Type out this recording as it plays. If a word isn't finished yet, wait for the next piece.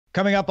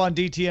Coming up on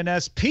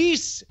DTNS,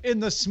 peace in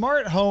the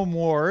smart home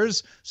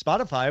wars.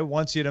 Spotify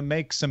wants you to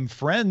make some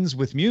friends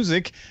with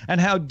music,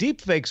 and how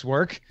deepfakes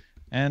work,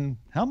 and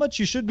how much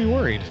you should be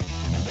worried.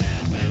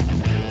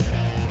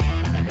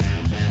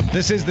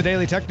 This is the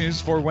Daily Tech News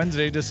for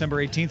Wednesday, December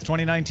 18th,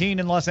 2019.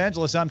 In Los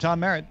Angeles, I'm Tom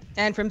Merritt.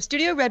 And from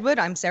Studio Redwood,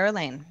 I'm Sarah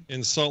Lane.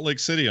 In Salt Lake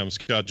City, I'm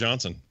Scott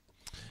Johnson.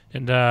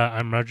 And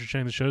I'm Roger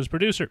Chang, the show's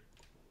producer.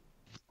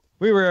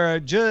 We were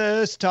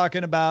just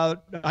talking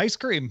about ice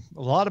cream,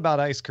 a lot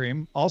about ice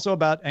cream, also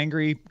about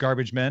angry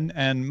garbage men,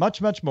 and much,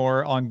 much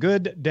more on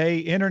Good Day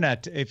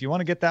Internet. If you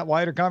want to get that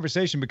wider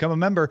conversation, become a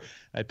member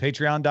at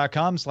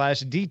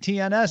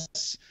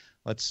patreon.com/DTNS.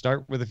 Let's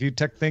start with a few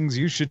tech things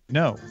you should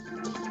know.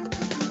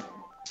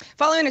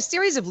 Following a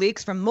series of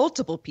leaks from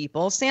multiple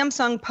people,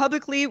 Samsung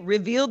publicly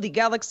revealed the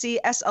Galaxy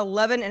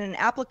S11 in an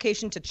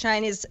application to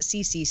China's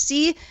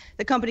CCC.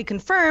 The company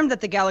confirmed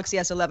that the Galaxy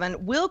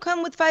S11 will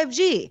come with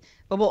 5G,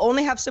 but will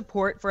only have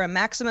support for a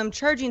maximum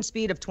charging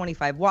speed of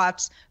 25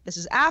 watts. This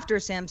is after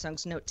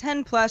Samsung's Note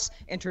 10 Plus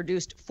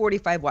introduced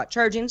 45-watt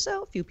charging,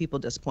 so a few people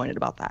disappointed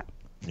about that.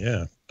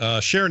 Yeah.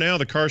 Share Now,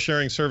 the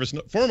car-sharing service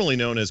formerly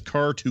known as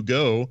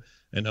Car2Go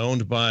and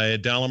owned by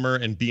Daimler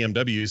and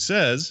BMW,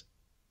 says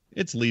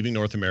it's leaving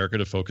North America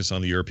to focus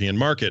on the European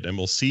market and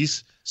will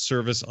cease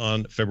service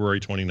on February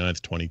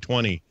 29th,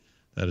 2020.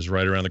 That is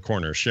right around the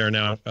corner. Share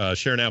Now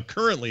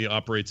currently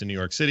operates in New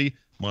York City,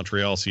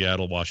 Montreal,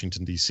 Seattle,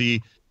 Washington,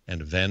 D.C.,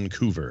 and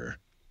Vancouver.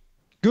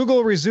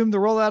 Google resumed the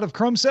rollout of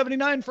Chrome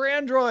 79 for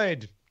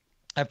Android.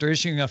 After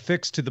issuing a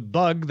fix to the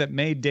bug that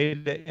made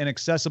data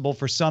inaccessible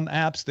for some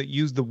apps that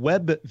use the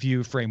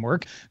WebView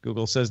framework,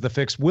 Google says the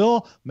fix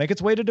will make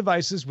its way to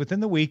devices within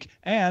the week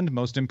and,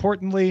 most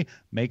importantly,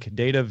 make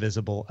data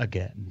visible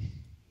again.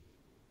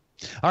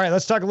 All right,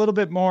 let's talk a little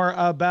bit more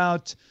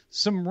about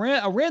a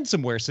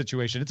ransomware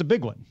situation. It's a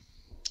big one.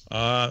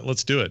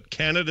 Let's do it.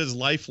 Canada's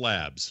Life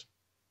Labs.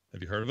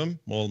 Have you heard of them?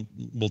 Well,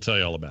 we'll tell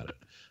you all about it.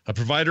 A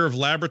provider of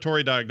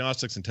laboratory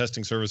diagnostics and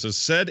testing services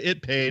said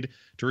it paid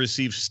to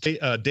receive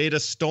data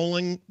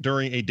stolen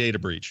during a data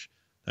breach.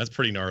 That's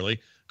pretty gnarly.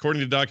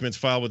 According to documents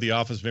filed with the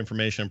Office of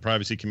Information and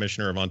Privacy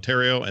Commissioner of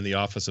Ontario and the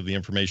Office of the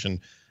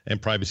Information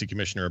and Privacy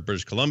Commissioner of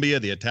British Columbia,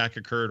 the attack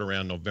occurred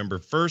around November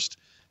 1st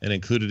and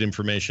included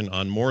information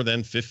on more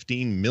than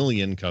 15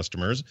 million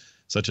customers,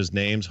 such as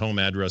names, home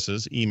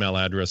addresses, email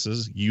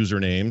addresses,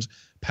 usernames,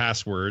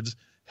 passwords,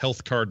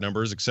 health card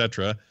numbers,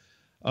 etc.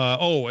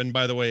 And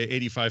by the way,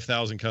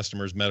 85,000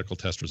 customers' medical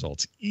test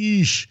results.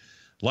 Eesh.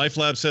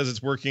 LifeLab says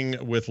it's working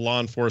with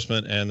law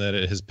enforcement and that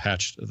it has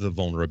patched the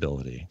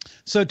vulnerability.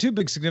 So two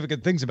big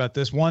significant things about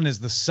this. One is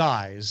the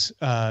size.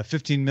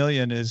 15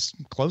 million is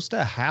close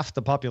to half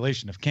the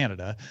population of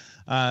Canada.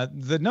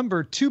 The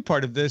number two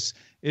part of this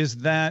is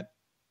that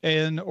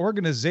an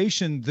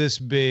organization this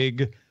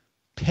big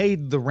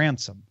paid the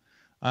ransom.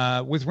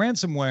 With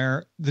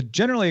ransomware, the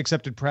generally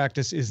accepted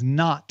practice is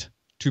not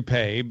to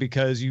pay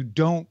because you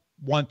don't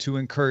want to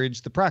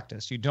encourage the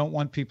practice. You don't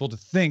want people to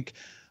think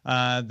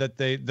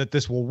that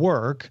this will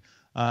work.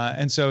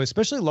 And so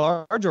especially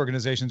large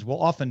organizations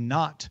will often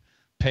not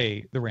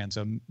pay the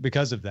ransom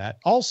because of that.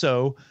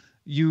 Also,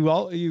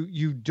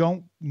 you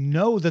don't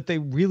know that they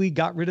really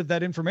got rid of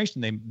that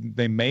information.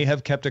 They may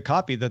have kept a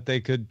copy that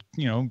they could,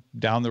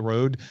 down the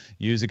road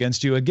use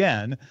against you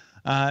again.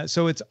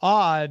 So it's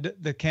odd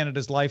that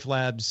Canada's Life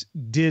Labs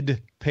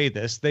did pay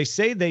this. They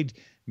say they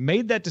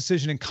made that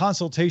decision in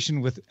consultation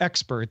with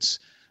experts,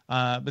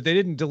 but they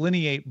didn't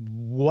delineate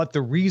what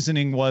the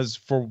reasoning was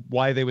for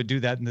why they would do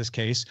that in this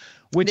case.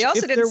 Which they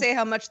also didn't say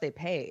how much they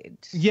paid.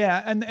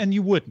 Yeah, and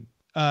you wouldn't.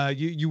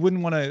 You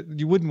wouldn't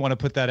want to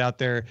put that out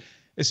there,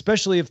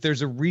 especially if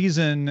there's a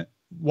reason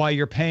why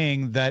you're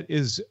paying that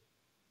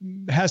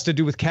has to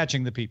do with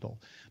catching the people.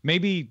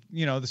 Maybe,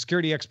 the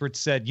security experts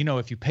said,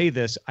 if you pay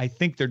this, I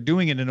think they're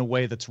doing it in a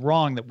way that's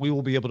wrong, that we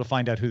will be able to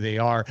find out who they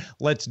are.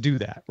 Let's do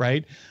that,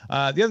 right?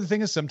 The other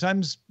thing is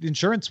sometimes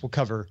insurance will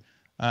cover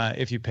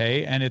if you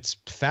pay, and it's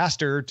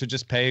faster to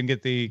just pay and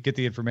get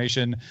the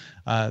information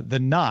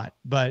than not.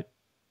 But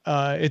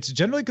it's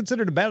generally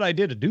considered a bad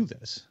idea to do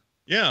this.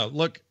 Yeah,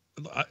 look,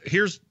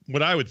 here's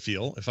what I would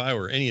feel if I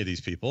were any of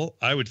these people.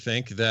 I would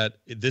think that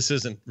this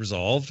isn't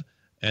resolved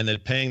and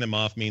that paying them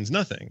off means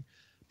nothing,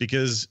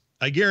 because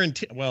I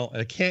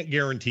can't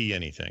guarantee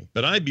anything,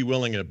 but I'd be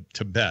willing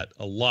to bet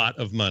a lot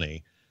of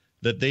money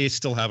that they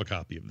still have a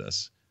copy of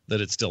this,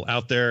 that it's still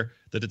out there,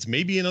 that it's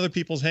maybe in other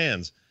people's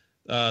hands.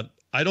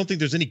 I don't think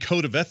there's any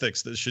code of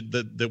ethics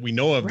that we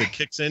know of that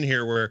kicks in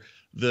here where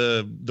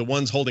the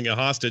ones holding a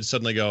hostage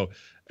suddenly go,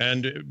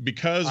 and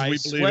because we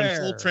believe in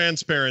full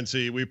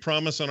transparency, we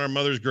promise on our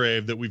mother's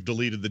grave that we've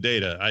deleted the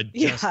data. I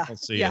just don't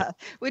see it.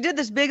 We did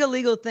this big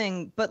illegal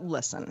thing, but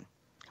listen,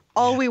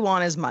 all we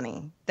want is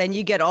money. Then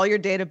you get all your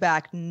data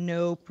back,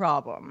 no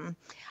problem.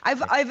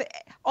 I've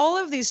all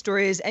of these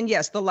stories, and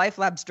yes, the Life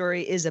Lab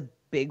story is a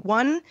big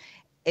one.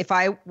 If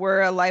I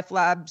were a Life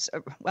Labs,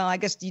 well, I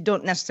guess you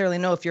don't necessarily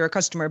know if you're a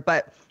customer,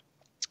 but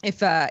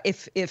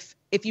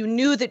if you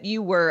knew that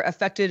you were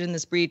affected in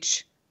this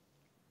breach,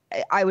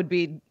 I would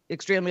be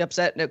extremely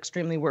upset and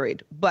extremely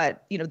worried.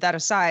 But, that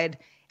aside,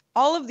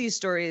 all of these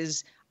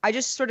stories, I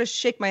just sort of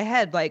shake my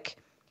head, like,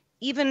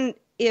 even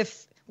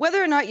if,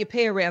 whether or not you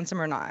pay a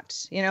ransom or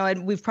not,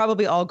 and we've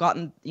probably all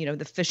gotten, the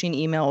phishing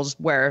emails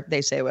where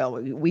they say, well,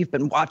 we've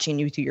been watching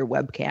you through your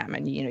webcam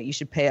and, you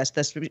should pay us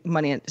this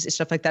money and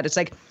stuff like that. It's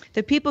like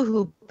the people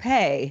who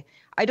pay,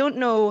 I don't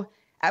know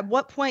at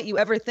what point you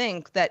ever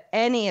think that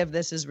any of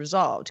this is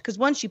resolved. Because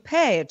once you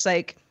pay, it's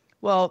like,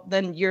 well,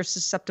 then you're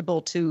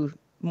susceptible to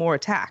more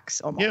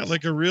attacks almost. Yeah,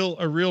 like a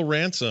real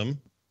ransom.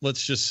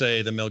 Let's just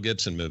say the Mel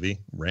Gibson movie,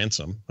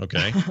 Ransom,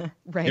 okay?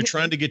 Right. You're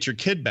trying to get your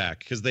kid back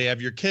because they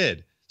have your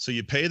kid. So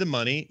you pay the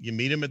money, you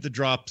meet them at the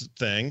drop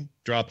thing,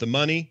 drop the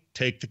money,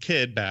 take the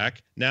kid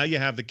back. Now you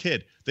have the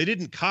kid. They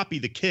didn't copy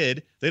the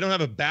kid. They don't have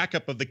a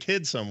backup of the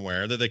kid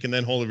somewhere that they can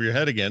then hold over your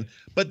head again.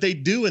 But they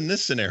do in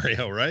this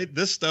scenario, right?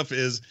 This stuff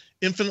is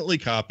infinitely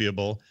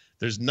copyable.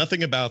 There's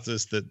nothing about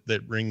this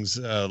that rings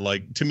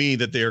like to me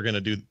that they are going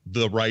to do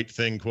the right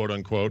thing, quote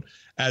unquote,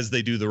 as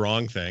they do the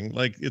wrong thing.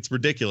 Like, it's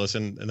ridiculous.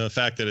 And the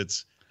fact that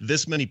it's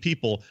this many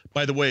people,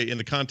 by the way, in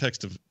the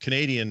context of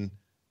Canadian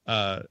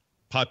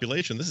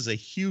population, this is a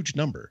huge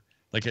number,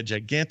 like a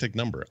gigantic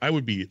number. I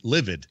would be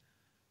livid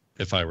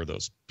if I were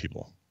those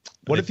people.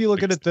 What if you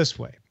look at it this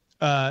way?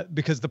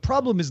 Because the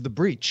problem is the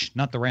breach,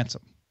 not the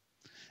ransom.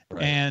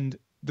 Right. And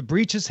the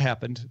breach has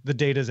happened. The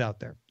data is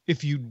out there.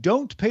 If you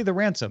don't pay the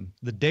ransom,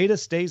 the data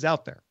stays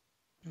out there.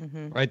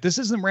 Mm-hmm. Right? This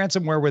isn't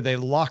ransomware where they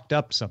locked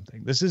up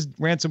something. This is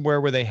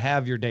ransomware where they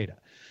have your data.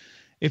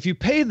 If you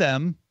pay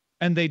them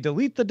and they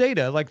delete the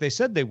data like they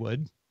said they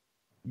would,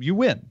 you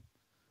win.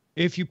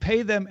 If you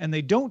pay them and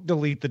they don't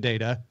delete the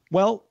data,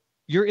 well,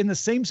 you're in the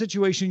same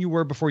situation you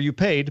were before you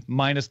paid,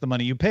 minus the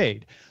money you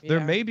paid. Yeah. There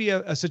may be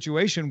a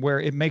situation where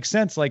it makes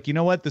sense, like, you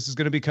know what, this is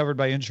going to be covered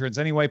by insurance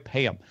anyway,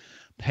 pay them.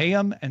 Pay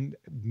them, and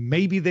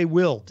maybe they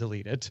will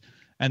delete it,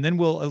 and then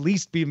we'll at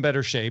least be in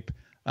better shape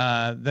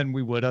than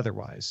we would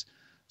otherwise.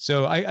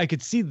 So I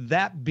could see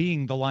that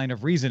being the line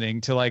of reasoning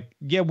to, like,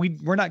 yeah,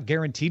 we're not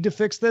guaranteed to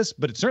fix this,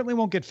 but it certainly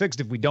won't get fixed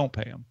if we don't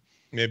pay them.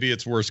 Maybe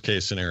it's worst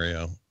case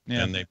scenario.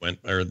 Yeah. And they went,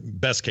 or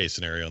best case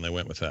scenario, and they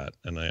went with that.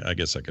 And I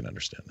guess I can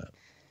understand that.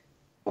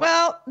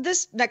 Well,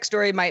 this next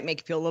story might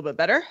make you feel a little bit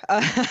better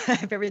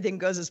if everything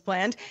goes as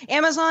planned.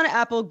 Amazon,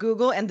 Apple,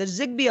 Google, and the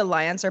Zigbee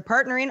Alliance are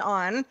partnering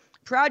on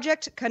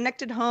Project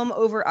Connected Home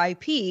over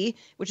IP,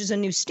 which is a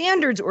new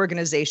standards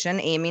organization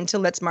aiming to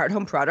let smart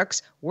home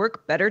products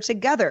work better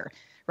together.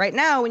 Right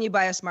now, when you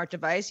buy a smart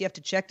device, you have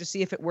to check to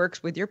see if it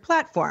works with your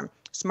platform.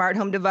 Smart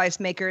home device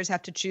makers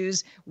have to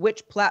choose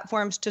which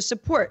platforms to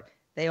support.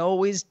 They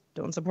always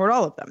don't support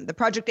all of them. The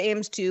project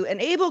aims to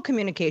enable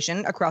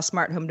communication across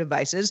smart home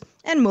devices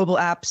and mobile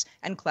apps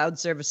and cloud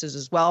services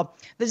as well.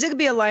 The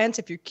Zigbee Alliance,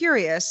 if you're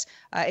curious,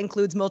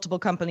 includes multiple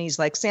companies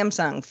like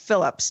Samsung,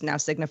 Philips, now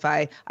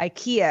Signify,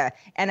 IKEA,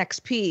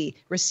 NXP,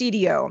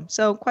 Residio.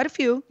 So quite a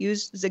few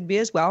use Zigbee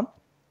as well.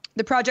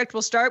 The project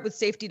will start with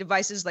safety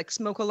devices like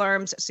smoke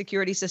alarms,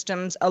 security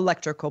systems,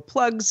 electrical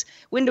plugs,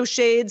 window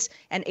shades,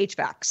 and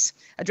HVACs.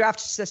 A draft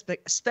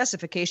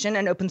specification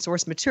and open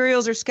source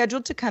materials are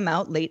scheduled to come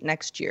out late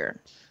next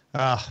year.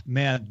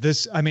 Man,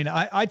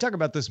 I talk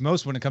about this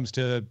most when it comes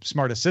to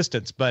smart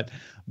assistants, but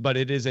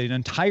it is an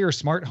entire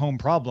smart home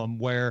problem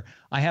where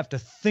I have to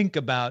think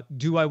about,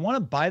 do I want to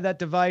buy that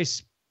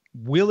device?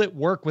 Will it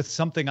work with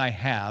something I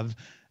have?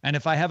 And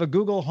if I have a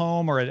Google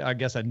Home, or I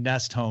guess a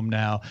Nest Home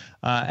now,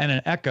 and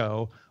an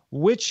Echo,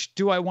 which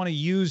do I want to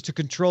use to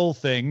control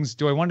things?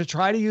 Do I want to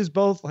try to use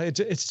both?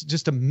 It's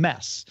just a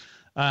mess.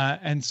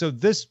 And so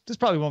this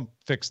probably won't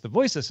fix the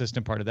voice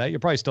assistant part of that. You'll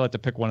probably still have to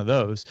pick one of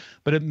those,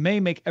 but it may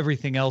make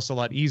everything else a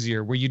lot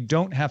easier, where you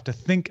don't have to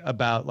think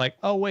about, like,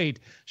 oh, wait,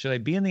 should I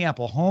be in the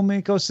Apple Home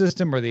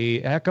ecosystem or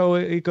the Echo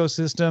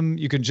ecosystem?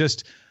 You can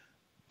just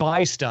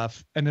buy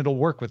stuff and it'll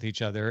work with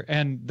each other.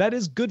 And that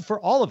is good for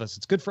all of us.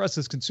 It's good for us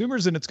as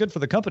consumers, and it's good for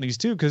the companies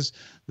too, because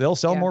they'll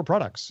sell more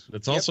products.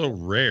 It's also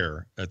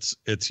rare.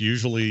 It's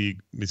usually,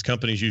 these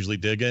companies usually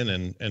dig in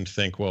and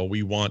think, well,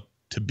 we want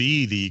to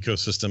be the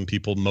ecosystem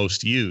people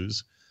most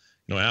use,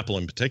 Apple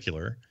in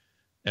particular,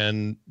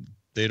 and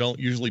they don't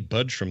usually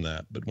budge from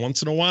that. But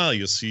once in a while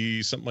you'll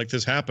see something like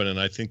this happen.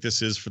 And I think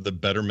this is for the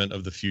betterment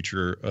of the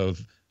future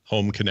of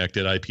home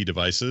connected IP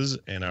devices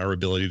and our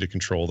ability to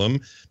control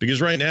them.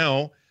 Because right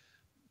now,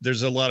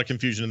 there's a lot of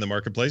confusion in the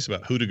marketplace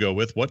about who to go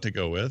with, what to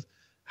go with.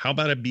 How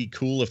about it be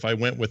cool if I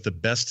went with the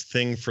best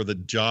thing for the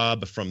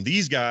job from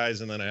these guys,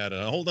 and then I had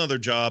a whole other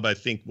job I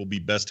think will be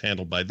best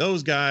handled by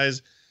those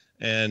guys,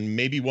 and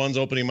maybe one's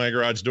opening my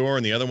garage door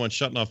and the other one's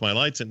shutting off my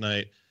lights at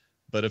night.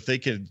 But if they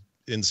could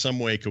in some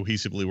way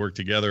cohesively work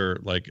together,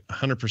 like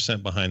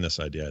 100% behind this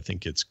idea, I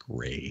think it's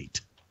great.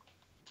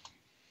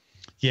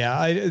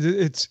 Yeah,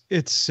 it's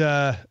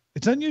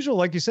unusual,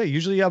 like you say.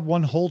 Usually you have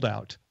one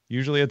holdout.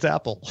 Usually it's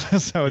Apple.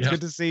 So it's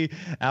good to see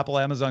Apple,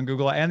 Amazon,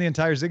 Google, and the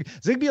entire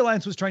Zigbee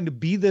Alliance was trying to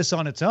be this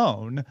on its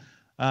own.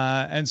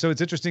 And so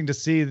it's interesting to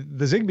see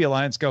the Zigbee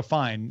Alliance go,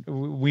 fine,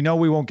 we know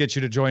we won't get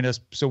you to join us,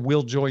 so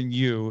we'll join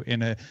you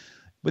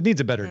but needs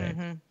a better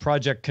name.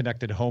 Project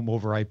Connected Home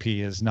over IP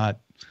is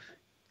not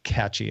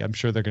catchy. I'm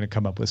sure they're going to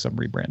come up with some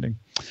rebranding.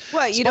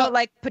 What, you don't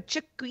like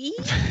Pachukwi?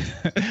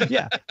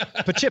 Yeah,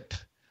 Pachip.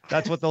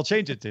 That's what they'll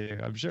change it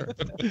to, I'm sure.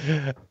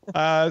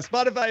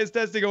 Spotify is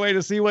testing a way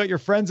to see what your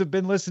friends have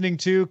been listening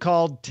to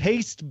called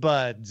Taste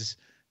Buds.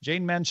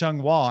 Jane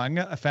Manchung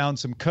Wong found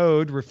some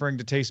code referring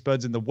to taste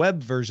buds in the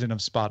web version of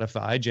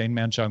Spotify. Jane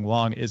Manchung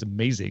Wong is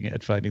amazing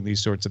at finding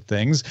these sorts of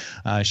things.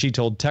 She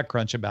told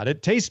TechCrunch about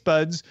it. Taste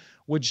buds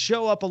would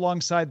show up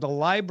alongside the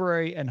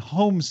library and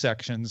home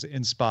sections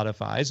in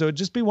Spotify. So it'd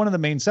just be one of the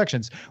main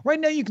sections.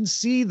 Right now, you can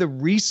see the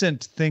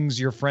recent things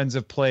your friends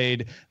have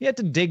played. You have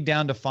to dig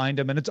down to find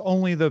them, and it's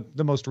only the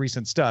most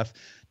recent stuff.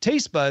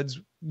 Taste buds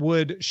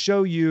would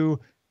show you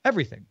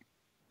everything.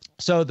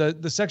 So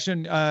the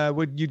section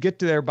you'd get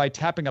to there by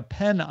tapping a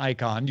pen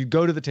icon. You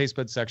go to the taste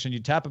buds section, you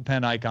tap a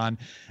pen icon,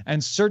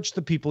 and search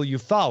the people you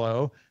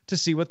follow to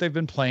see what they've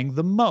been playing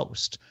the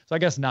most. So I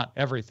guess not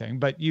everything,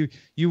 but you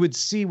would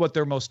see what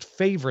their most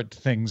favorite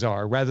things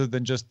are rather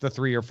than just the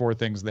 3 or 4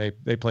 things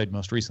they played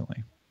most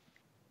recently.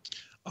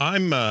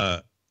 I'm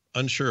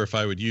unsure if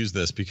I would use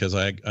this because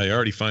I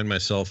already find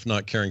myself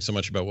not caring so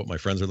much about what my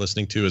friends are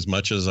listening to as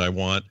much as I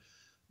want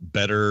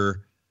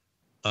better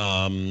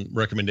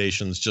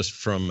recommendations just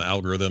from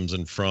algorithms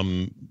and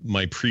from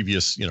my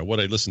previous, what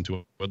I listened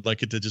to. I'd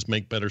like it to just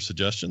make better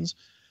suggestions.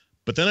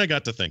 But then I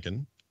got to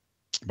thinking,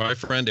 my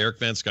friend Eric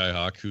Van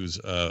Skyhawk, who's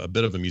a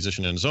bit of a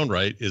musician in his own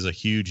right, is a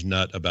huge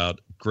nut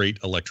about great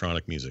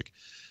electronic music.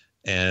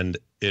 And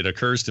it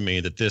occurs to me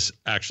that this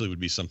actually would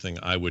be something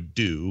I would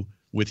do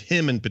with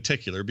him in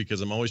particular, because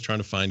I'm always trying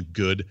to find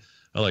good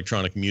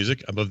electronic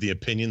music. I'm of the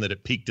opinion that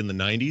it peaked in the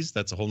 90s.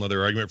 That's a whole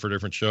nother argument for a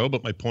different show.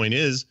 But my point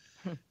is,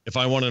 if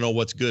I want to know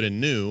what's good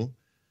and new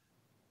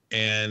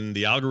and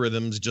the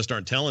algorithms just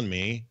aren't telling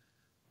me,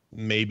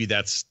 maybe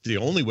that's the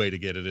only way to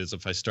get it is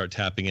if I start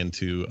tapping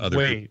into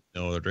other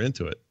people that are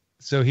into it.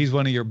 So he's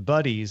one of your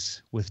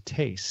buddies with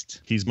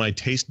taste. He's my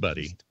taste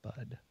buddy. Taste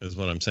bud. Is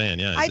what I'm saying.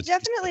 Yeah. I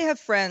definitely have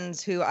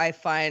friends who I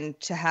find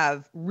to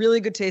have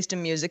really good taste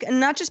in music, and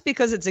not just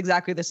because it's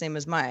exactly the same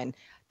as mine.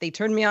 They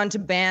turn me on to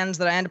bands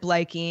that I end up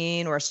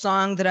liking, or a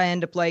song that I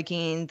end up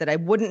liking that I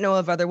wouldn't know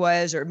of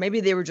otherwise, or maybe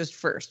they were just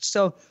first.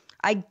 So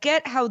I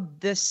get how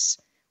this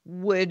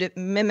would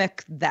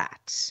mimic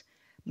that.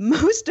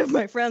 Most of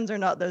my friends are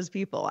not those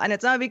people. And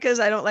it's not because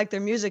I don't like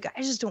their music.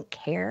 I just don't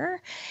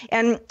care.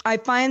 And I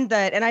find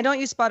that, and I don't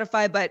use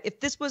Spotify, but if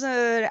this was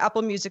an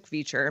Apple Music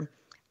feature,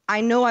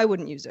 I know I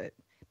wouldn't use it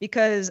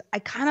because I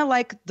kind of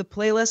like the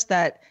playlist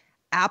that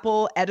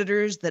Apple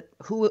editors that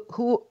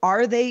who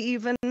are they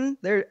even?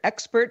 They're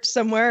experts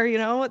somewhere,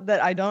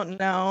 that I don't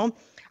know.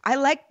 I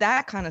like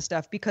that kind of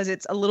stuff because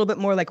it's a little bit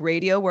more like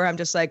radio where I'm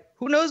just like,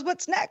 who knows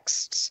what's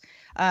next?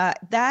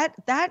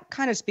 That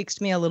kind of speaks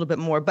to me a little bit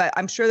more, but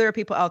I'm sure there are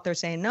people out there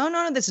saying,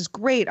 no, this is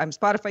great. I'm a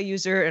Spotify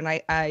user and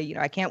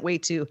I can't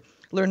wait to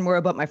learn more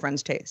about my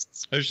friends'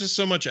 tastes. There's just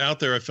so much out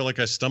there. I feel like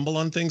I stumble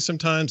on things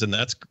sometimes and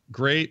that's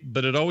great,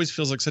 but it always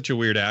feels like such a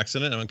weird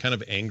accident. I'm kind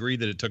of angry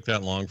that it took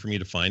that long for me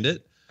to find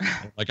it.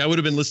 Like I would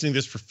have been listening to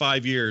this for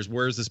 5 years.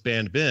 Where's this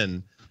band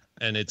been?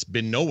 And it's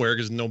been nowhere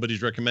because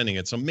nobody's recommending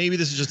it. So maybe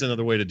this is just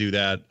another way to do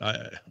that.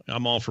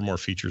 I'm all for more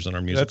features on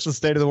our music. That's the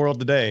state of the world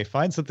today.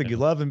 Find something you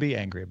love and be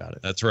angry about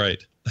it. That's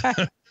right.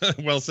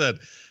 Well said.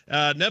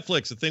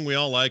 Netflix, a thing we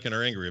all like and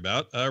are angry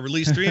about,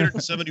 released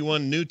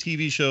 371 new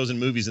TV shows and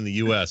movies in the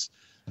U.S.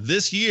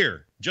 this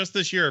year. Just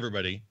this year,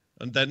 everybody.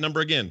 And that number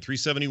again,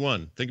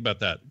 371. Think about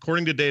that.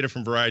 According to data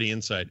from Variety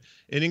Insight,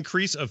 an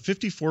increase of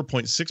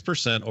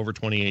 54.6% over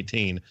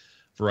 2018.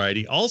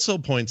 Variety also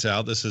points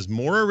out this is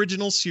more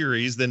original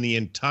series than the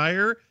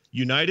entire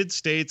United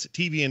States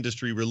TV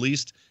industry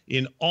released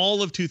in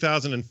all of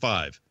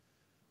 2005.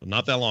 Well,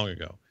 not that long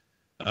ago.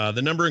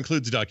 The number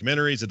includes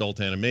documentaries,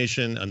 adult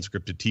animation,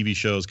 unscripted TV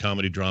shows,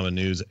 comedy, drama,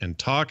 news, and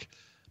talk,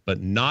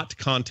 but not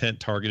content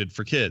targeted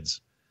for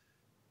kids.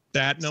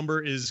 That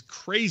number is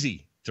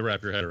crazy to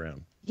wrap your head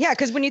around. Yeah,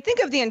 because when you think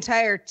of the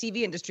entire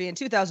TV industry in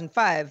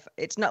 2005,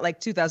 it's not like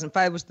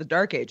 2005 was the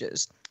dark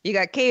ages. You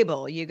got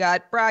cable, you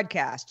got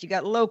broadcast, you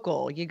got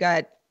local, you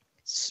got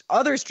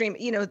other stream.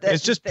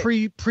 It's just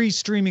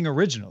pre-streaming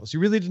originals. You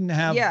really didn't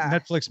have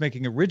Netflix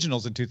making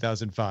originals in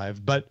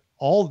 2005, but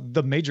all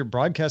the major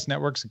broadcast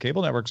networks and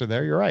cable networks are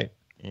there. You're right.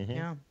 Mm-hmm.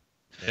 Yeah.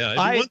 Yeah,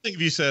 it'd be one thing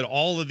if you said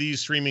all of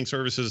these streaming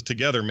services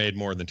together made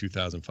more than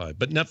 2005,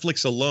 but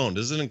Netflix alone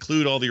doesn't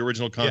include all the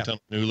original content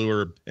on Hulu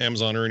or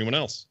Amazon or anyone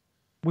else.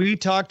 We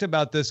talked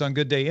about this on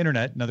Good Day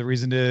Internet. Another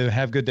reason to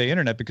have Good Day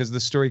Internet because the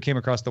story came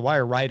across the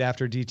wire right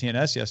after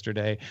DTNS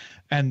yesterday.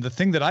 And the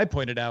thing that I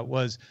pointed out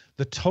was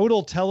the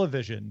total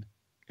television,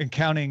 and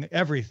counting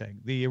everything,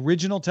 the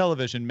original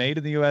television made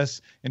in the U.S.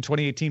 in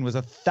 2018 was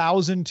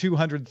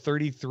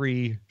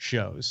 1,233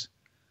 shows.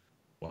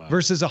 Wow.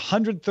 Versus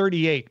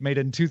 138 made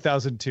in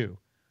 2002.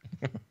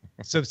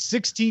 So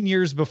 16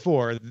 years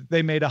before,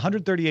 they made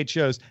 138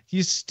 shows.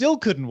 You still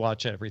couldn't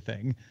watch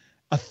everything.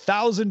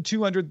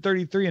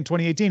 1,233 in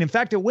 2018. In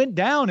fact, it went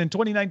down in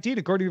 2019,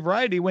 according to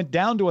Variety, it went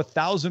down to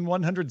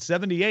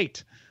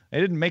 1,178. They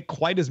didn't make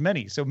quite as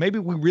many. So maybe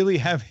we really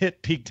have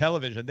hit peak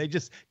television. They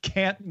just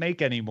can't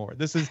make any more.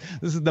 This is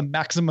the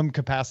maximum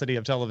capacity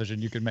of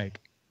television you can make.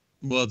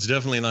 Well, it's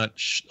definitely not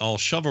all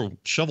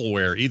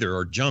shovelware either,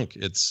 or junk.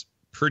 It's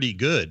pretty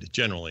good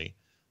generally.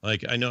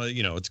 Like, I know,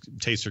 its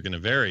tastes are going to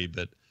vary,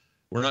 but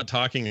we're not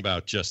talking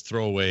about just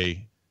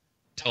throwaway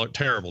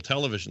terrible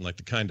television like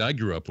the kind I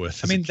grew up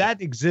with. I mean,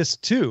 that exists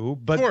too,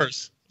 but of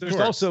course,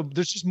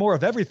 there's just more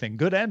of everything,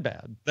 good and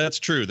bad. That's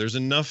true. There's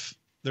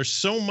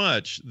so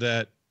much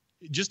that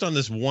just on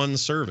this one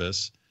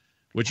service,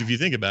 which if you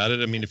think about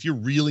it, I mean, if you're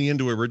really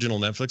into original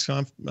Netflix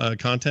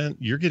content,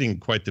 you're getting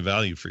quite the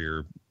value for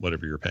your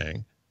whatever you're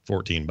paying.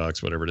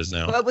 $14, whatever it is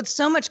now. But with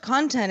so much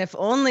content, if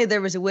only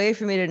there was a way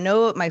for me to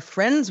know what my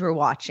friends were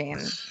watching.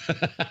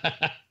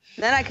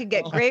 Then I could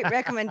get great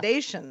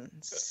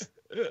recommendations.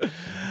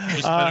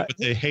 Just what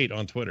they hate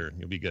on Twitter.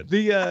 You'll be good.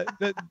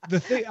 The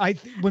thing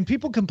when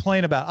people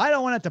complain about, I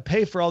don't want to have to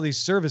pay for all these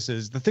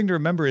services, the thing to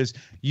remember is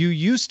you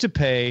used to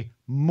pay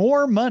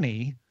more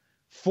money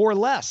for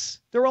less.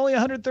 There were only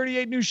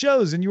 138 new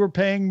shows, and you were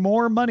paying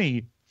more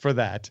money for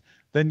that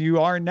than you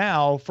are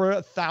now for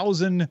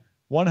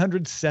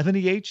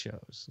 1,178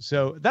 shows.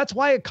 So that's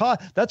why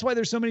that's why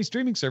there's so many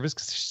streaming services,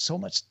 because there's so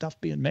much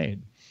stuff being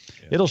made.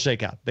 Yeah. It'll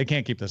shake out. They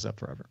can't keep this up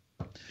forever.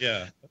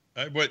 Yeah.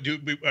 I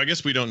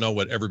guess we don't know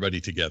what everybody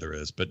together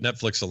is, but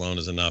Netflix alone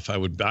is enough.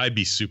 I'd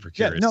be super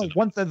curious. Yeah,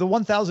 no, the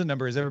 1,000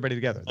 number is everybody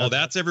together.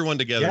 That's everyone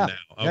together now.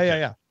 Okay.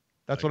 Yeah.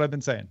 That's what I've been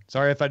saying.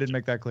 Sorry if I didn't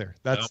make that clear.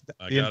 That's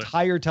the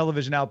entire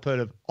television output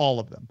of all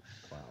of them.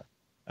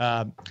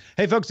 Wow.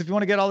 Hey, folks, if you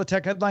want to get all the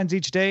tech headlines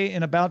each day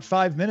in about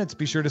 5 minutes,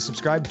 be sure to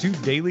subscribe to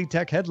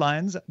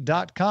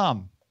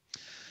dailytechheadlines.com.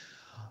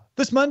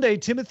 This Monday,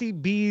 Timothy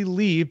B.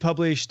 Lee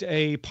published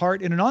a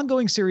part in an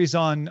ongoing series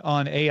on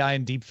AI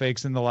and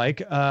deepfakes and the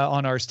like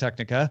on Ars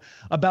Technica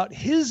about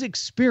his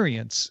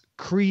experience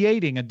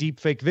creating a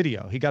deepfake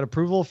video. He got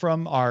approval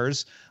from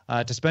Ars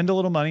to spend a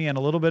little money and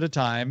a little bit of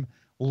time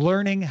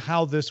learning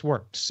how this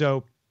worked.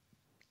 So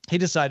he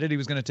decided he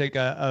was going to take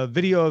a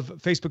video of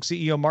Facebook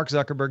CEO Mark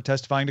Zuckerberg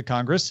testifying to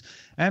Congress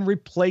and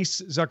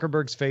replace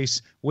Zuckerberg's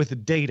face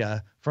with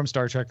data from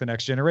Star Trek: The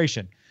Next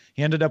Generation.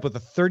 He ended up with a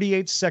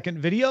 38-second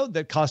video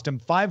that cost him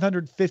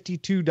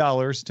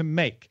 $552 to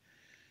make.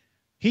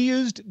 He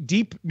used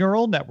deep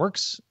neural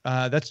networks.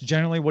 That's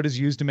generally what is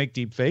used to make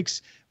deepfakes.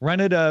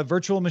 Rented a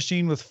virtual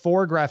machine with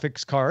 4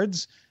 graphics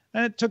cards,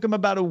 and it took him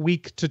about a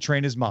week to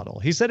train his model.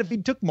 He said if he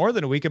took more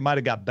than a week, it might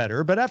have got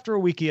better, but after a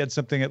week, he had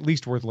something at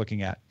least worth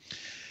looking at.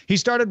 He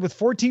started with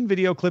 14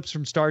 video clips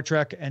from Star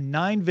Trek and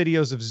 9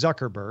 videos of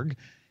Zuckerberg.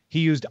 He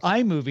used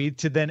iMovie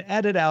to then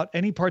edit out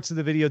any parts of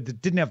the video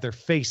that didn't have their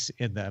face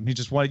in them.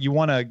 You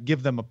want to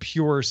give them a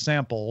pure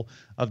sample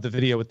of the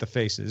video with the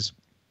faces.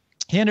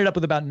 He ended up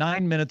with about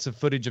 9 minutes of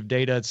footage of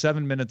data,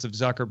 7 minutes of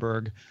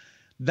Zuckerberg.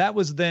 That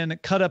was then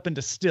cut up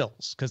into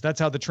stills, because that's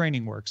how the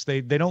training works.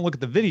 They don't look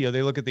at the video.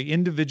 They look at the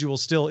individual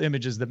still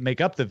images that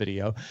make up the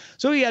video.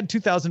 So he had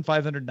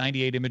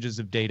 2,598 images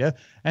of data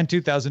and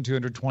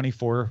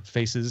 2,224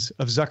 faces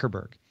of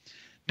Zuckerberg.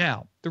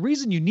 Now, the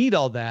reason you need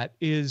all that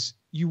is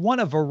you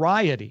want a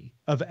variety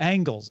of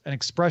angles and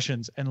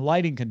expressions and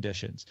lighting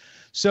conditions.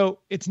 So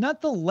it's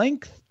not the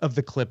length of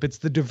the clip, it's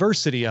the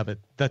diversity of it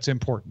that's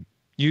important.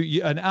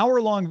 An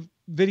hour-long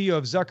video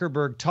of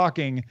Zuckerberg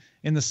talking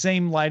in the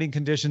same lighting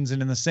conditions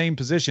and in the same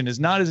position is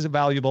not as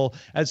valuable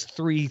as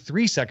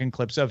 3-second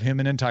clips of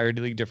him in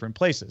entirely different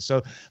places.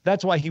 So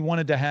that's why he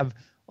wanted to have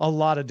a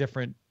lot of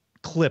different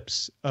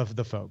clips of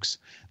the folks.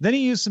 Then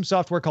he used some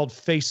software called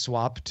Face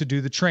Swap to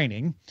do the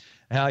training.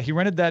 He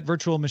rented that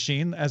virtual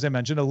machine, as I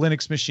mentioned, a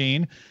Linux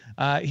machine.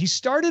 He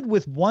started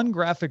with one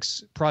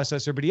graphics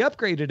processor, but he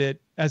upgraded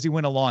it as he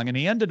went along, and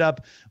he ended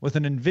up with four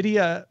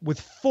NVIDIA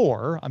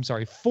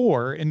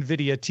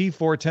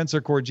T4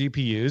 Tensor Core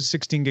GPUs,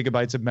 16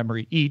 gigabytes of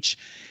memory each.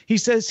 He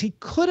says he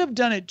could have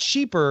done it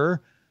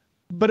cheaper,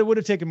 but it would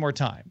have taken more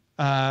time.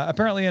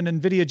 Apparently, an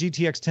NVIDIA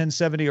GTX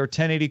 1070 or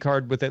 1080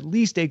 card with at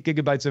least 8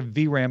 gigabytes of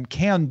VRAM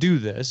can do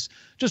this,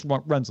 just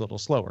runs a little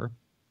slower.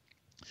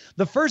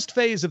 The first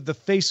phase of the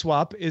face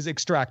swap is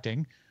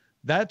extracting.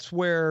 That's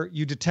where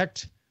you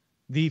detect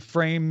the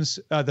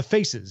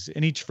faces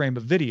in each frame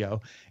of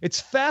video.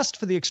 It's fast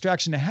for the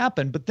extraction to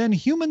happen, but then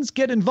humans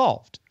get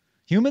involved.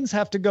 Humans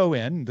have to go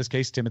in this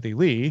case, Timothy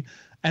Lee,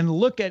 and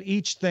look at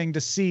each thing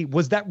to see,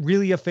 was that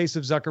really a face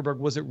of Zuckerberg?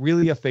 Was it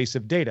really a face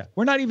of data?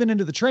 We're not even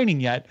into the training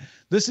yet.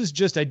 This is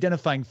just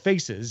identifying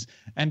faces.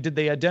 And did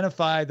they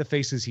identify the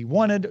faces he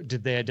wanted?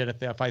 Did they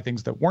identify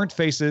things that weren't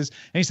faces?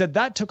 And he said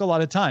that took a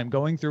lot of time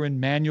going through and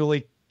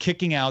manually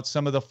kicking out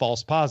some of the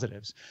false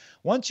positives.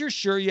 Once you're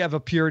sure you have a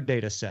pure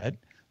data set,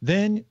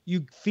 then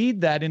you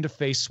feed that into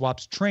Face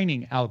Swap's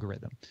training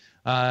algorithm.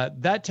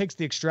 That takes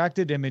the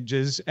extracted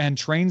images and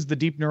trains the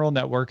deep neural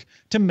network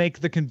to make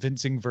the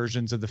convincing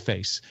versions of the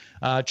face.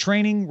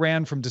 Training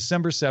ran from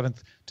December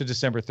 7th to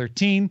December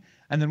 13.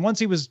 And then once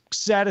he was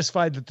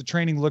satisfied that the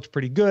training looked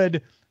pretty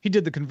good, he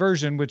did the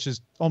conversion, which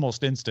is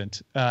almost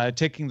instant,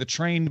 taking the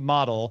trained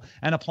model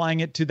and applying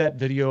it to that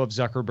video of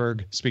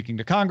Zuckerberg speaking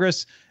to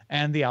Congress.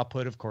 And the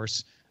output, of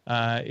course,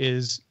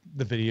 is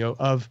the video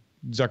of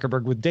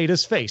Zuckerberg with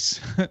Data's face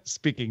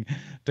speaking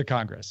to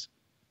Congress.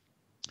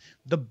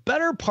 The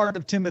better part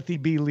of Timothy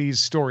B. Lee's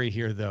story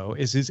here, though,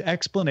 is his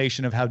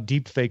explanation of how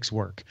deepfakes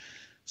work.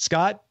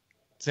 Scott,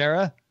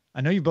 Sarah,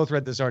 I know you both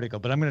read this article,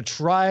 but I'm going to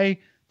try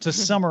to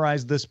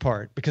summarize this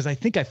part because I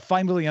think I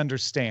finally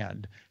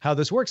understand how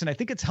this works. And I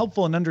think it's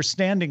helpful in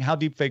understanding how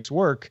deepfakes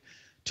work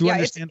to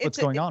understand what's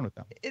going on with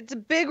them. It's a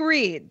big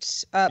read,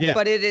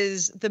 but it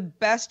is the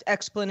best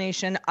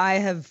explanation I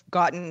have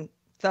gotten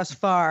thus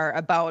far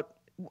about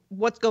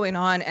what's going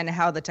on and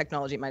how the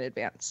technology might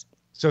advance.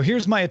 So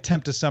here's my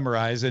attempt to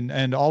summarize,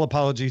 and all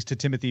apologies to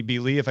Timothy B.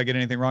 Lee if I get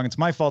anything wrong. It's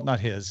my fault, not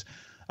his.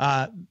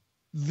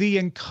 The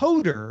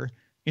encoder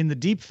in the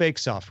deepfake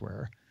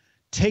software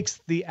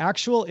takes the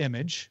actual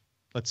image,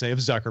 let's say of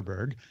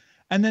Zuckerberg,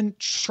 and then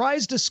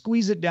tries to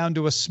squeeze it down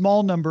to a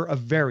small number of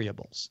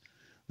variables.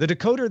 The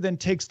decoder then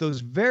takes those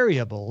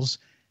variables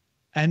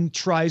and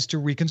tries to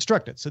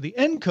reconstruct it. So the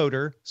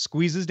encoder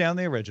squeezes down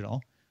the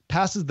original,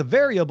 passes the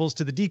variables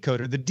to the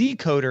decoder. The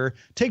decoder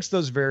takes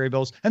those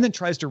variables and then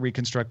tries to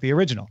reconstruct the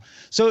original.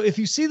 So if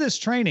you see this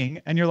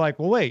training and you're like,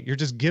 well, wait, you're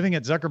just giving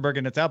it Zuckerberg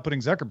and it's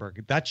outputting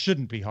Zuckerberg. That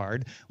shouldn't be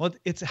hard. Well,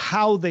 it's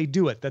how they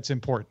do it that's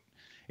important.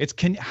 It's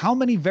how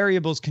many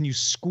variables can you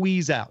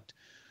squeeze out?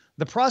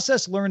 The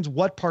process learns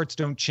what parts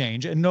don't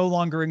change and no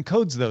longer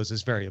encodes those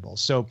as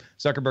variables. So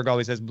Zuckerberg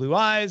always has blue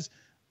eyes.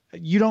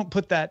 You don't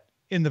put that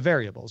in the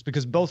variables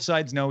because both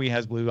sides know he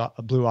has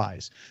blue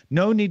eyes.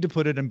 No need to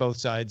put it in both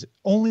sides.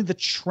 Only the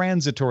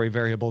transitory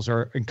variables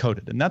are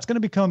encoded. And that's going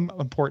to become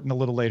important a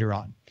little later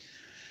on.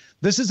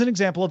 This is an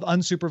example of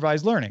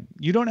unsupervised learning.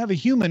 You don't have a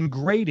human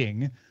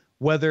grading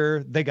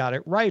whether they got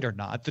it right or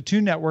not. The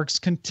two networks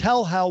can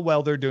tell how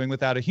well they're doing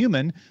without a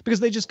human because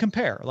they just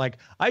compare. Like,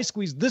 I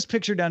squeezed this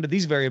picture down to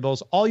these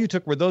variables. All you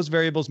took were those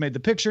variables, made the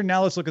picture.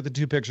 Now let's look at the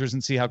two pictures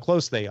and see how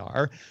close they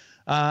are.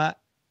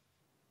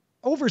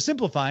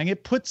 Oversimplifying,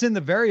 it puts in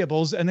the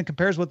variables and then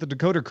compares what the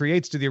decoder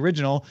creates to the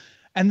original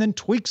and then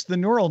tweaks the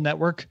neural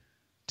network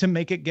to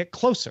make it get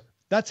closer.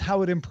 That's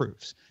how it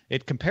improves.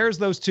 It compares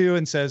those two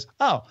and says,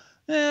 oh,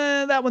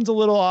 that one's a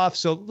little off,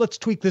 so let's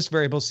tweak this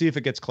variable, see if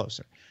it gets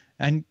closer.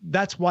 And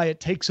that's why it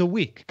takes a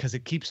week, because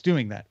it keeps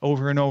doing that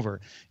over and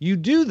over. You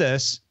do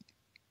this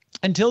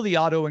until the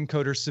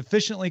autoencoder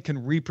sufficiently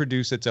can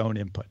reproduce its own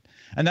input.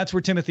 And that's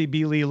where Timothy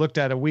B. Lee looked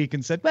at a week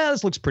and said, well,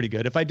 this looks pretty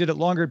good. If I did it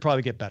longer, it'd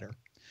probably get better.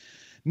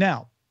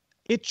 Now,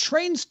 it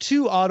trains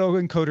two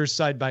autoencoders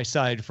side by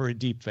side for a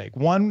deepfake.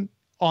 One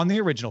on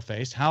the original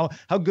face. How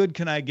good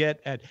can I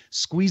get at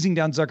squeezing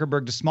down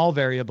Zuckerberg to small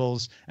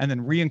variables and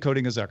then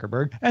re-encoding a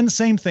Zuckerberg? And the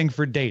same thing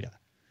for data.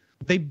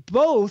 They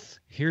both,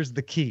 here's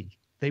the key,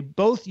 they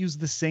both use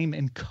the same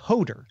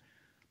encoder,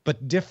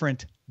 but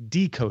different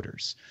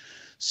decoders.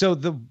 So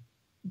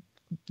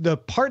the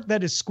part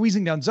that is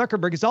squeezing down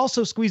Zuckerberg is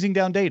also squeezing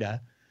down data,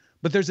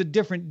 but there's a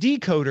different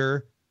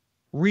decoder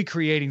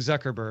recreating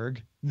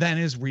Zuckerberg than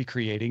is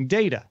recreating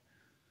data.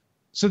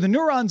 So the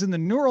neurons in the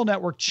neural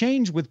network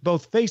change with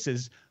both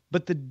faces,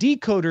 but the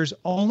decoders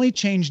only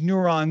change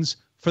neurons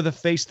for the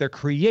face they're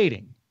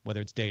creating,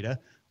 whether it's data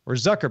or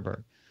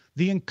Zuckerberg.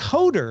 The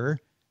encoder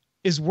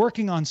is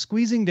working on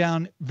squeezing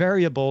down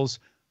variables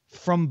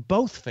from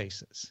both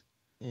faces.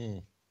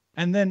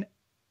 And then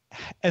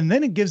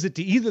it gives it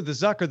to either the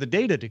Zuck or the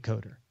data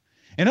decoder.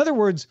 In other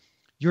words,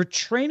 you're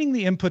training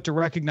the input to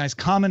recognize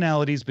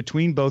commonalities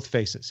between both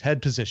faces,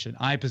 head position,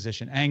 eye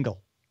position,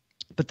 angle.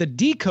 But the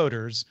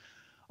decoders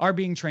are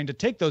being trained to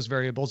take those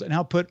variables and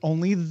output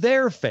only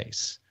their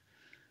face.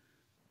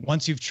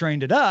 Once you've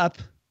trained it up,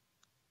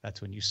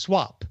 that's when you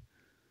swap.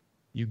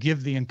 You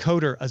give the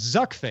encoder a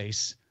Zuck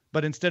face,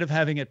 but instead of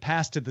having it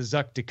pass to the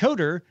Zuck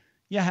decoder,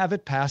 you have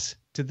it pass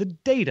to the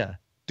data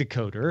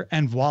decoder,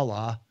 and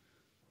voila,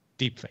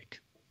 deepfake.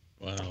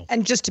 Wow.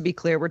 And just to be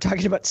clear, we're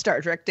talking about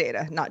Star Trek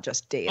data, not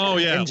just data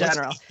in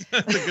general.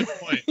 That's a good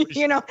point.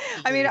 You know,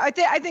 I mean, I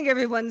think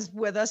everyone's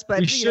with us, but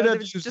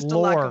there's just a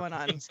lot going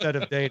on instead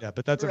of data.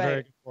 But that's a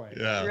very good point.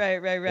 Yeah.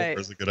 Right.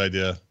 That's a good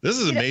idea. This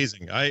is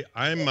amazing.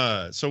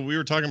 I'm so we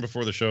were talking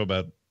before the show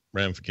about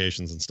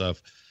ramifications and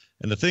stuff.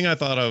 And the thing I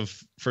thought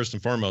of first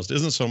and foremost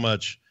isn't so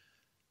much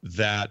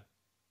that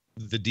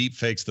the deep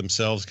fakes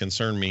themselves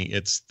concern me.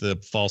 It's the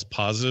false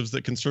positives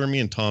that concern me.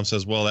 And Tom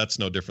says, well, that's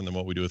no different than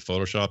what we do with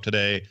Photoshop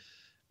today.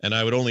 And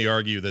I would only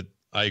argue that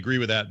I agree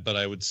with that, but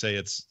I would say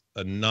it's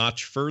a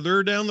notch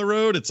further down the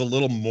road. It's a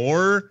little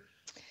more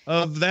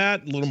of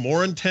that, a little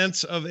more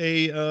intense of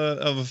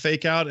a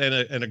fake out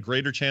and a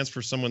greater chance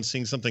for someone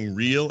seeing something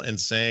real and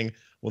saying,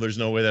 well, there's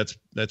no way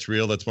that's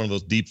real. That's one of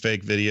those deep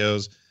fake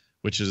videos,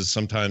 which is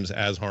sometimes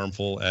as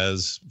harmful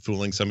as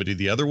fooling somebody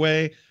the other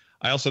way.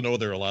 I also know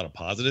there are a lot of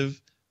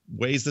positive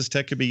ways this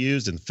tech could be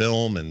used in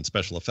film and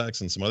special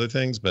effects and some other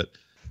things. But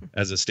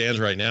as it stands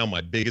right now,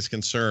 my biggest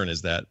concern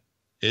is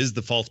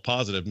the false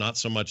positive, not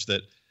so much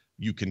that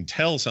you can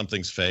tell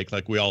something's fake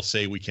like we all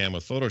say we can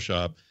with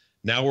Photoshop.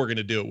 Now we're going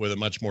to do it with a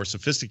much more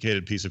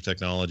sophisticated piece of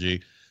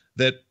technology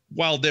that,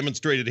 while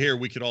demonstrated here,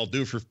 we could all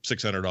do for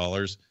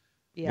 $600.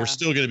 Yeah. We're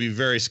still going to be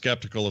very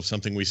skeptical of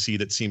something we see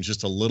that seems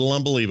just a little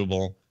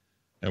unbelievable.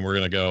 and we're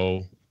going to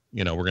go,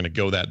 we're going to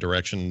go that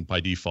direction by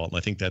default. And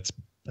I think that's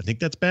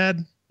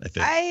bad.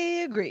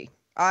 I agree.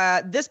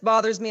 This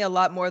bothers me a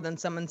lot more than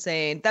someone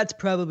saying that's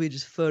probably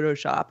just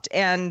photoshopped.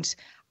 And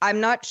I'm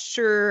not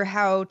sure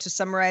how to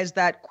summarize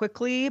that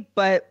quickly,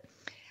 but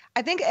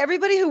I think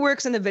everybody who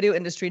works in the video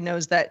industry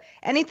knows that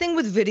anything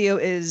with video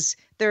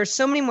there are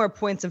so many more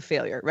points of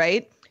failure,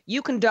 right?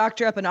 You can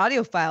doctor up an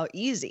audio file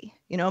easy,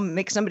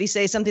 make somebody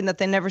say something that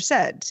they never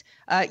said.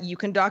 You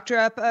can doctor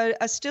up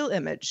a still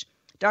image.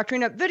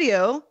 Doctoring up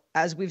video,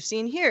 as we've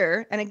seen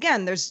here, and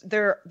again,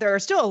 there are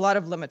still a lot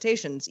of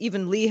limitations.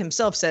 Even Lee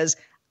himself says,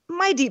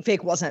 my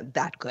deepfake wasn't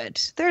that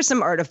good. There's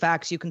some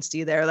artifacts you can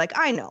see there. Like,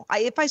 I know,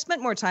 if I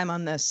spent more time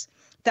on this,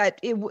 that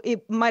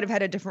it might have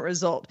had a different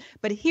result.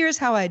 But here's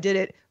how I did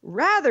it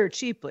rather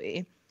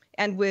cheaply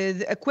and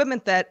with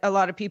equipment that a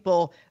lot of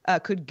people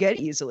could get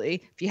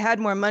easily. If you had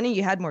more money,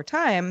 you had more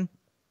time.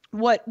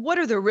 What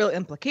are the real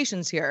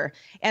implications here?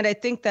 And I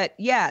think that,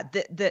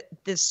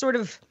 this sort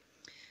of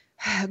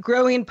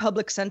growing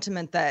public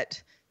sentiment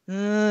that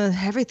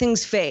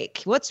everything's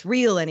fake. What's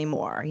real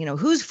anymore?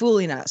 Who's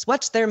fooling us?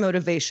 What's their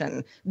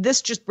motivation?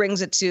 This just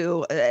brings it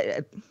to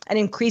an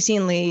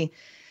increasingly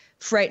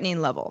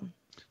frightening level.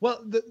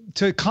 Well,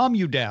 to calm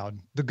you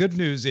down, the good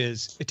news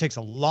is it takes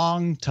a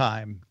long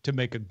time to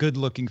make a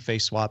good-looking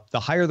face swap. The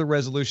higher the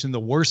resolution, the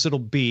worse it'll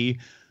be.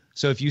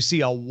 So if you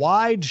see a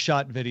wide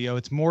shot video,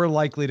 it's more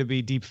likely to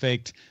be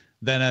deepfaked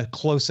than a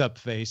close-up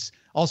face.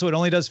 Also, it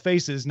only does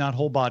faces, not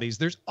whole bodies.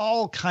 There's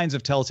all kinds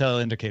of telltale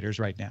indicators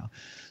right now.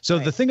 So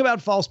The thing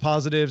about false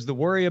positives, the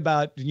worry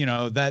about,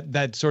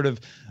 that sort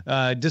of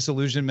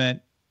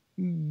disillusionment,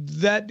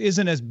 that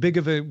isn't as big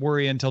of a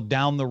worry until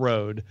down the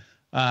road.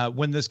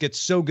 When this gets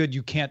so good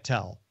you can't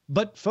tell.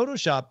 But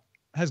Photoshop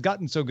has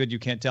gotten so good you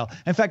can't tell.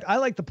 In fact, I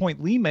like the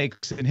point Lee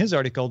makes in his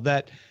article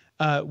that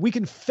we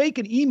can fake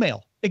an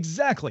email.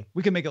 Exactly.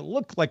 We can make it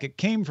look like it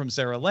came from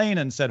Sarah Lane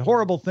and said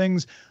horrible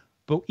things.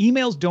 But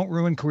emails don't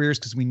ruin careers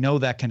because we know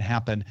that can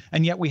happen.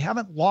 And yet we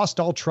haven't lost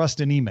all trust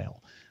in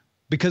email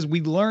because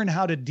we learn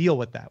how to deal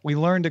with that. We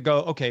learn to go,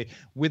 okay,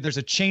 there's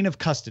a chain of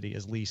custody,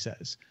 as Lee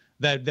says,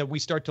 that we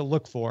start to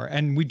look for.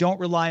 And we don't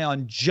rely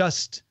on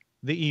just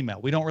the email.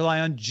 We don't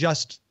rely on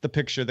just the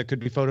picture that could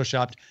be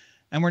photoshopped,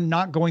 and we're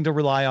not going to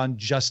rely on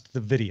just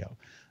the video.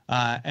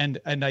 And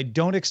I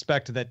don't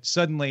expect that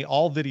suddenly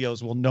all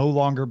videos will no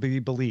longer be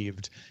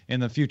believed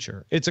in the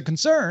future. It's a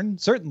concern,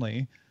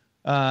 certainly,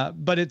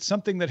 but it's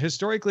something that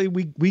historically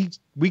we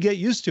get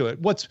used to it.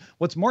 What's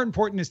more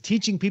important is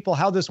teaching people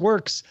how this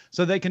works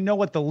so they can know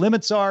what the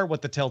limits are,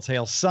 what the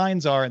telltale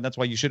signs are, and that's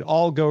why you should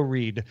all go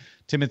read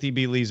Timothy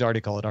B. Lee's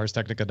article at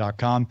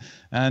arstechnica.com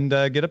and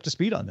get up to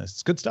speed on this.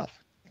 It's good stuff.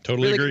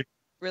 Totally agree.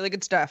 Really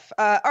good stuff.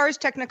 Ars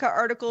Technica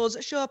articles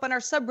show up on our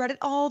subreddit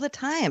all the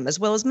time, as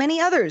well as many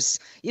others.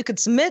 You could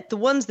submit the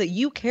ones that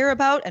you care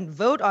about and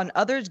vote on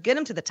others. Get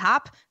them to the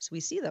top so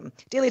we see them.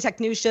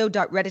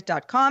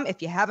 dailytechnewsshow.reddit.com.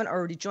 If you haven't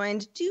already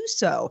joined, do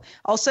so.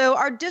 Also,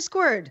 our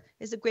Discord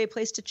is a great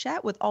place to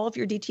chat with all of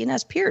your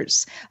DTNS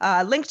peers.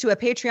 Link to a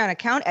Patreon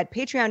account at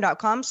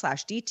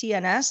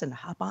patreon.com/DTNS and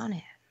hop on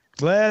in.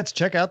 Let's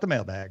check out the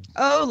mailbag.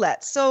 Oh,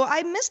 let's. So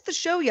I missed the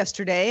show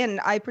yesterday, and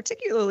I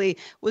particularly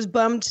was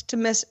bummed to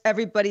miss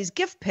everybody's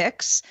gift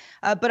picks.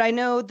 But I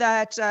know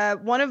that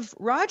one of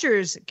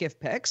Roger's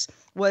gift picks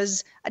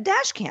was a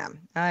dash cam.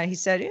 He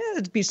said,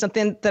 it'd be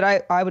something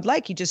that I would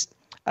like. He just,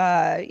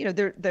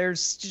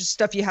 there's just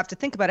stuff you have to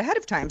think about ahead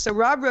of time. So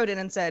Rob wrote in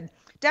and said,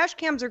 dash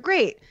cams are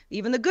great.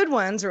 Even the good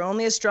ones are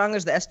only as strong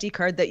as the SD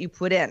card that you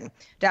put in.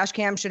 Dash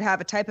cams should have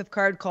a type of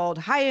card called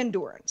high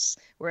endurance,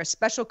 where a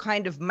special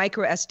kind of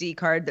micro SD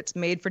card that's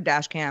made for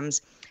dash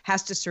cams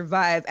has to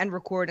survive and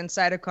record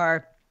inside a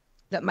car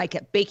that might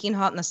get baking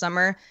hot in the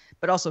summer,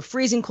 but also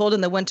freezing cold in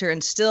the winter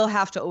and still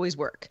have to always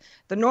work.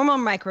 The normal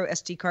micro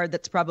SD card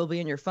that's probably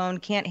in your phone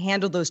can't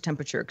handle those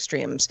temperature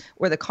extremes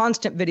or the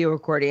constant video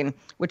recording,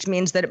 which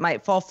means that it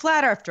might fall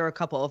flat after a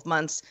couple of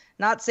months,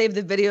 not save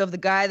the video of the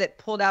guy that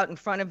pulled out in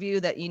front of you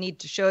that you need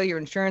to show your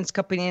insurance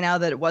company now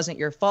that it wasn't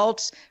your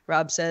fault.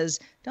 Rob says,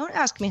 don't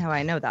ask me how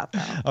I know that,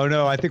 though. Oh,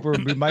 no, I think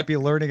we might be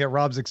learning at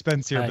Rob's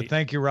expense here, but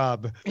thank you,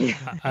 Rob.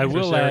 I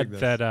will add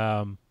that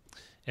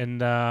in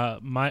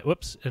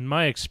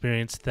my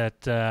experience,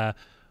 that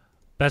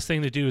best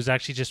thing to do is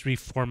actually just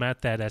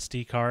reformat that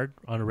SD card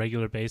on a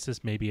regular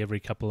basis, maybe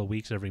every couple of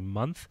weeks, every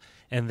month,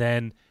 and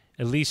then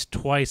at least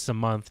twice a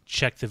month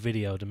check the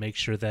video to make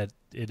sure that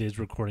it is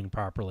recording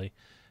properly.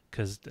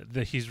 Because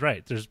he's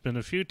right. There's been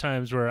a few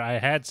times where I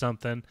had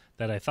something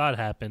that I thought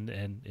happened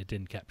and it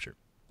didn't capture.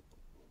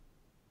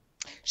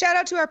 Shout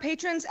out to our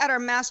patrons at our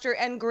master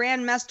and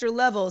grandmaster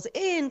levels,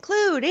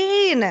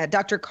 including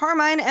Dr.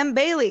 Carmine M.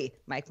 Bailey,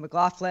 Mike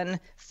McLaughlin,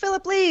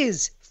 Philip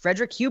Lees,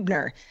 Frederick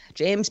Hubner,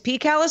 James P.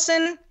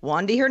 Callison,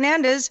 Wandy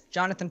Hernandez,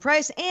 Jonathan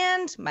Price,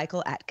 and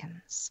Michael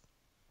Atkins.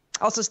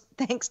 Also,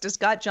 thanks to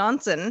Scott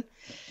Johnson.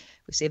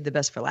 We saved the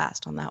best for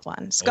last on that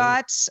one.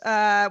 Scott,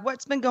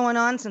 what's been going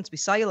on since we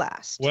saw you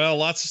last? Well,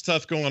 lots of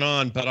stuff going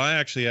on, but I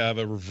actually have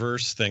a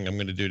reverse thing I'm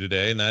going to do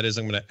today, and that is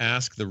I'm going to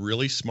ask the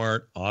really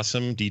smart,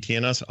 awesome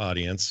DTNS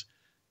audience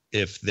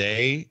if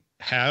they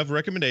have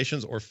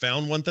recommendations or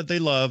found one that they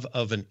love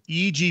of an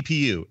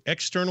eGPU,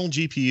 external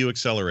GPU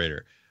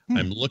accelerator.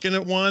 I'm looking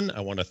at one.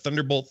 I want a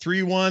Thunderbolt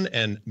 3 one,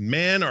 and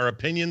man, our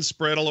opinions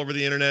spread all over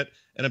the internet,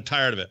 and I'm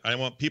tired of it. I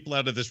want people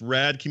out of this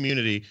rad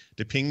community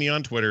to ping me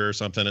on Twitter or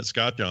something at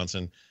Scott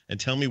Johnson and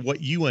tell me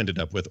what you ended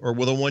up with, or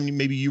the one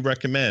maybe you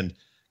recommend,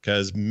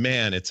 because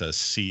man, it's a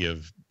sea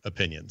of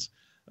opinions.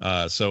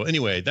 So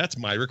anyway, that's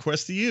my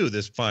request to you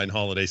this fine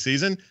holiday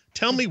season.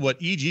 Tell me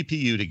what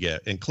eGPU to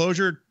get,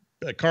 enclosure,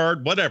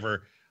 card,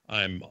 whatever.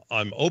 I'm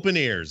open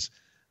ears.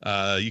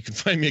 You can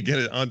find me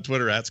again on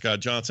Twitter at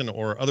Scott Johnson,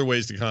 or other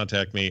ways to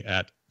contact me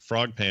at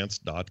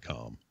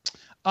frogpants.com.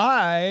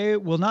 I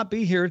will not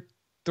be here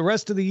the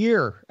rest of the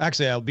year.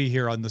 Actually, I'll be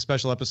here on the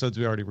special episodes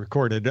we already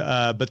recorded,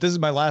 but this is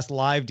my last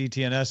live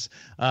DTNS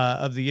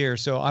of the year,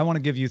 so I want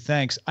to give you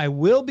thanks. I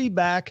will be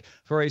back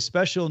for a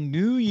special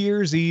New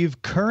Year's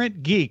Eve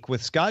Current Geek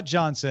with Scott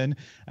Johnson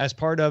as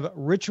part of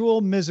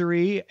Ritual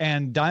Misery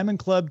and Diamond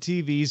Club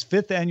TV's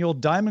 5th annual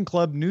Diamond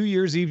Club New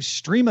Year's Eve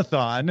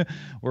Streamathon.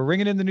 We're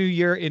ringing in the new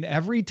year in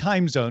every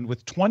time zone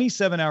with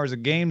 27 hours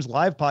of games,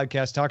 live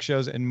podcasts, talk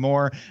shows, and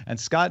more. And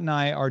Scott and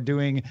I are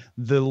doing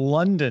the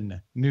London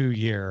New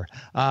Year.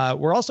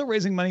 We're also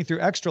raising money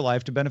through Extra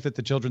Life to benefit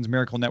the Children's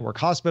Miracle Network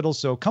hospitals.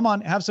 So come on,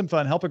 have some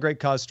fun, help a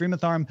great cause.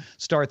 Streamathon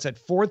starts at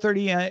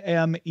 4:30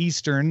 a.m.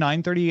 Eastern,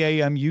 9:30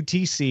 a.m.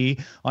 UTC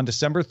on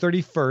December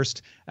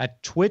 31st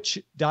at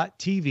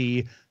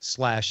twitch.tv/DC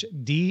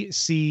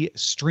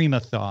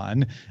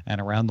Streamathon.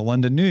 And around the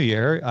London New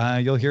Year,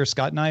 you'll hear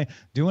Scott and I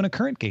doing a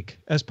Current Geek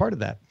as part of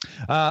that.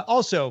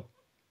 Also,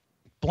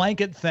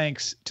 blanket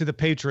thanks to the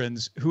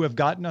patrons who have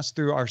gotten us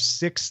through our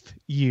 6th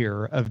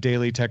year of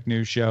Daily Tech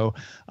News Show.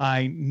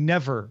 I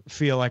never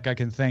feel like I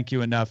can thank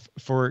you enough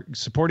for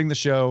supporting the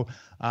show,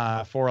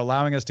 for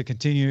allowing us to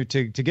continue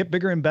to get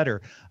bigger and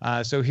better.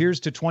 So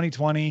here's to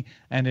 2020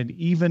 and an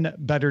even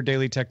better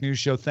Daily Tech News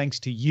Show. Thanks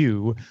to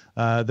you,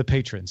 the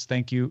patrons.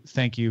 Thank you,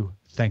 thank you,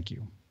 thank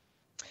you.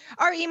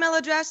 Our email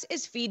address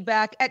is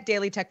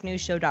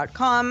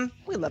feedback@dailytechnewsshow.com.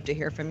 We love to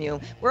hear from you.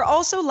 We're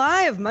also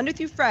live Monday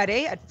through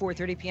Friday at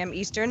 4:30 p.m.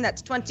 Eastern.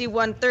 That's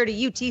 21:30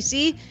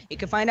 UTC. You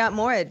can find out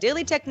more at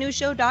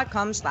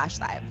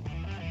dailytechnewsshow.com/live.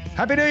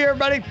 Happy New Year,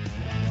 everybody.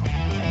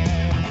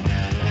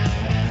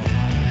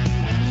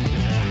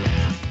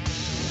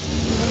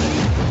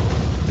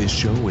 This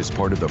show is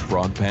part of the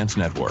Frog Pants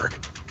Network.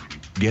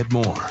 Get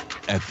more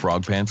at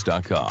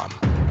frogpants.com.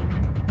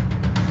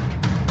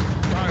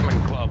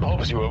 Club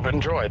hopes you have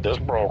enjoyed this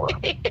program.